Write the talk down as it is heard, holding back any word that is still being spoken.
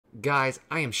Guys,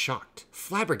 I am shocked,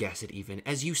 flabbergasted even,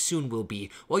 as you soon will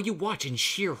be, while you watch in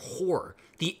sheer horror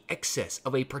the excess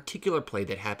of a particular play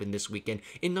that happened this weekend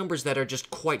in numbers that are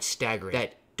just quite staggering.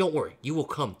 That, don't worry, you will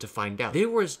come to find out. There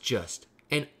was just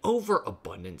an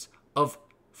overabundance of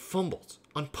fumbles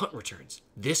on punt returns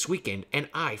this weekend, and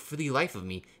I, for the life of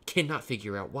me, cannot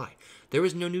figure out why. There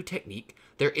is no new technique,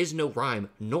 there is no rhyme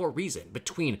nor reason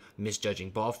between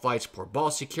misjudging ball flights, poor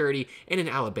ball security, and in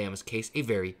Alabama's case, a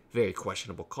very, very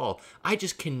questionable call. I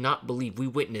just cannot believe we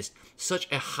witnessed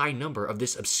such a high number of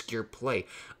this obscure play.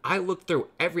 I looked through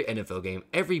every NFL game,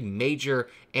 every major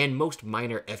and most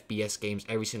minor FBS games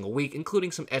every single week,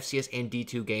 including some FCS and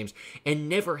D2 games, and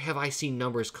never have I seen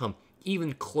numbers come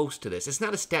even close to this. It's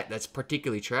not a stat that's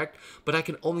particularly tracked, but I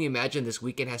can only imagine this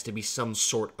weekend has to be some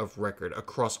sort of record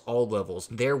across all levels.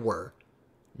 There were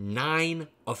 9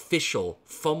 official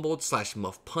fumbled /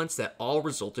 muff punts that all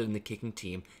resulted in the kicking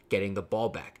team getting the ball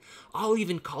back. I'll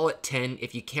even call it 10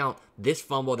 if you count this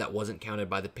fumble that wasn't counted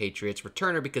by the Patriots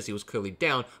returner because he was clearly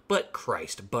down, but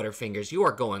Christ, Butterfingers, you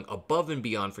are going above and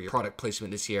beyond for your product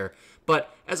placement this year.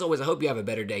 But as always, I hope you have a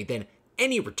better day than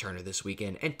any returner this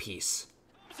weekend, and peace.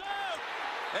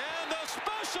 And the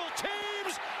special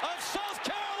teams of